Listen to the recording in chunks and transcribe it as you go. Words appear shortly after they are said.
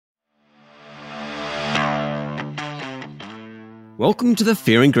Welcome to the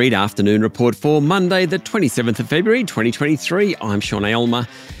Fear and Greed Afternoon Report for Monday, the 27th of February, 2023. I'm Sean Aylmer.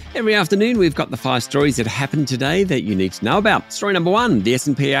 Every afternoon, we've got the 5 stories that happened today that you need to know about. Story number 1, the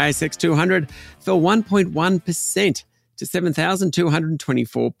S&P ASX 200 fell 1.1% to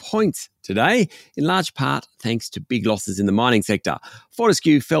 7,224 points today, in large part thanks to big losses in the mining sector.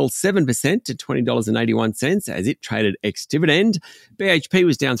 Fortescue fell 7% to $20.81 as it traded ex-dividend. BHP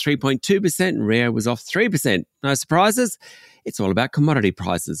was down 3.2% and Rio was off 3%. No surprises? It's all about commodity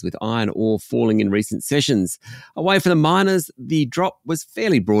prices, with iron ore falling in recent sessions. Away from the miners, the drop was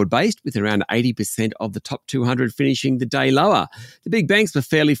fairly broad-based, with around 80% of the top 200 finishing the day lower. The big banks were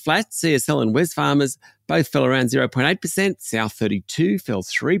fairly flat. CSL and Wesfarmers both fell around 0.8%. South32 fell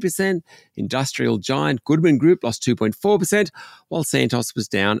 3%. Industrial giant Goodman Group lost 2.4%, while Santos was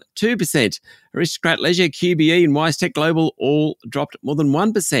down 2%. Aristocrat Leisure, QBE and WiseTech Global all dropped more than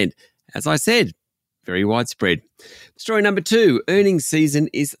 1%. As I said, very widespread. Story number 2, earnings season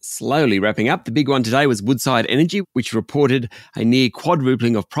is slowly wrapping up. The big one today was Woodside Energy, which reported a near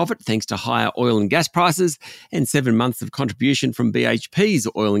quadrupling of profit thanks to higher oil and gas prices and 7 months of contribution from BHP's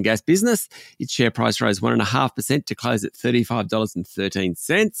oil and gas business. Its share price rose 1.5% to close at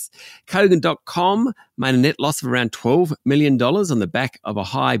 $35.13. Kogan.com made a net loss of around $12 million on the back of a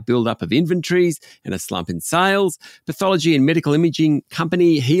high build-up of inventories and a slump in sales. Pathology and medical imaging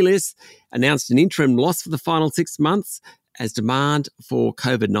company Healius announced an interim loss for the final 6 months as demand for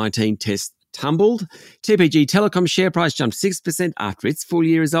COVID-19 tests tumbled. TPG Telecom share price jumped 6% after its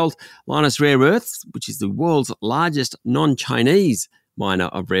full-year result. Lynas Rare Earths, which is the world's largest non-Chinese miner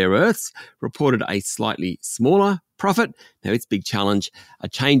of rare earths, reported a slightly smaller profit. Now, its big challenge are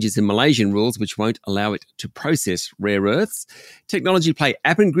changes in Malaysian rules which won't allow it to process rare earths. Technology play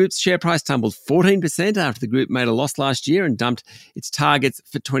Appen Group's share price tumbled 14% after the group made a loss last year and dumped its targets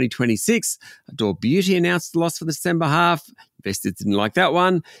for 2026. Adore Beauty announced a loss for the December half. Investors didn't like that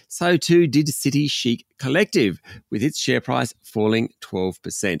one. So too did City Chic Collective, with its share price falling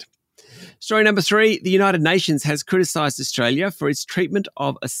 12%. Story number 3, the United Nations has criticised Australia for its treatment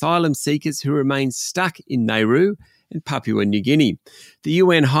of asylum seekers who remain stuck in Nauru and Papua New Guinea. The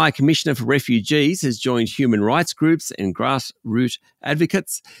UN High Commissioner for Refugees has joined human rights groups and grassroots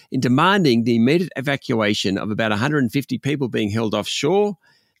advocates in demanding the immediate evacuation of about 150 people being held offshore.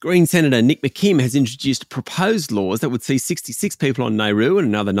 Green Senator Nick McKim has introduced proposed laws that would see 66 people on Nauru and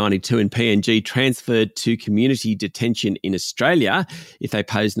another 92 in PNG transferred to community detention in Australia if they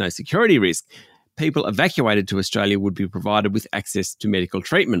pose no security risk. People evacuated to Australia would be provided with access to medical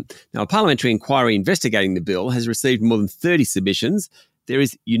treatment. Now, a parliamentary inquiry investigating the bill has received more than 30 submissions. There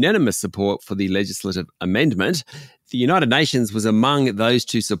is unanimous support for the legislative amendment. The United Nations was among those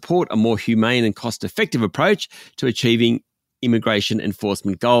to support a more humane and cost-effective approach to achieving immigration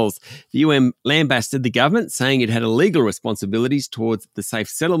enforcement goals. The UN lambasted the government, saying it had illegal responsibilities towards the safe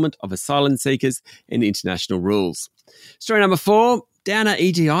settlement of asylum seekers and international rules. Story number 4, Downer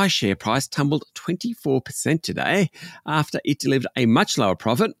EDI share price tumbled 24% today after it delivered a much lower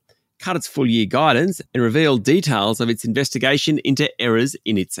profit, cut its full-year guidance and revealed details of its investigation into errors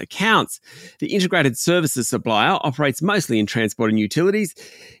in its accounts. The integrated services supplier operates mostly in transport and utilities.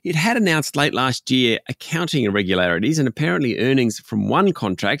 It had announced late last year accounting irregularities, and apparently earnings from one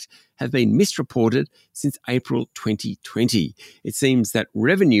contract have been misreported since April 2020. It seems that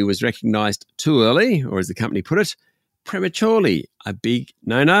revenue was recognised too early, or as the company put it, prematurely. A big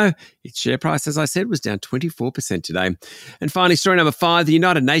no-no. Its share price, as I said, was down 24% today. And finally, story number 5, the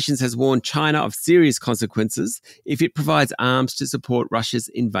United Nations has warned China of serious consequences if it provides arms to support Russia's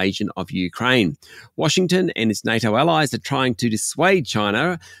invasion of Ukraine. Washington and its NATO allies are trying to dissuade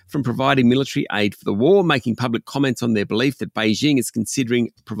China from providing military aid for the war, making public comments on their belief that Beijing is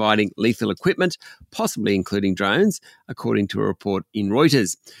considering providing lethal equipment, possibly including drones, according to a report in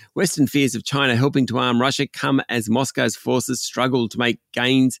Reuters. Western fears of China helping to arm Russia come as Moscow's forces struggle to make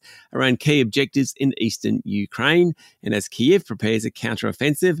gains around key objectives in eastern Ukraine, and as Kiev prepares a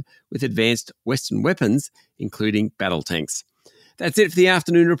counter-offensive with advanced Western weapons, including battle tanks. That's it for the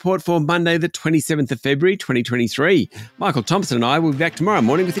afternoon report for Monday, the 27th of February, 2023. Michael Thompson and I will be back tomorrow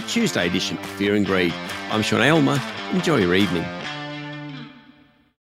morning with a Tuesday edition of Fear and Greed. I'm Sean Aylmer. Enjoy your evening.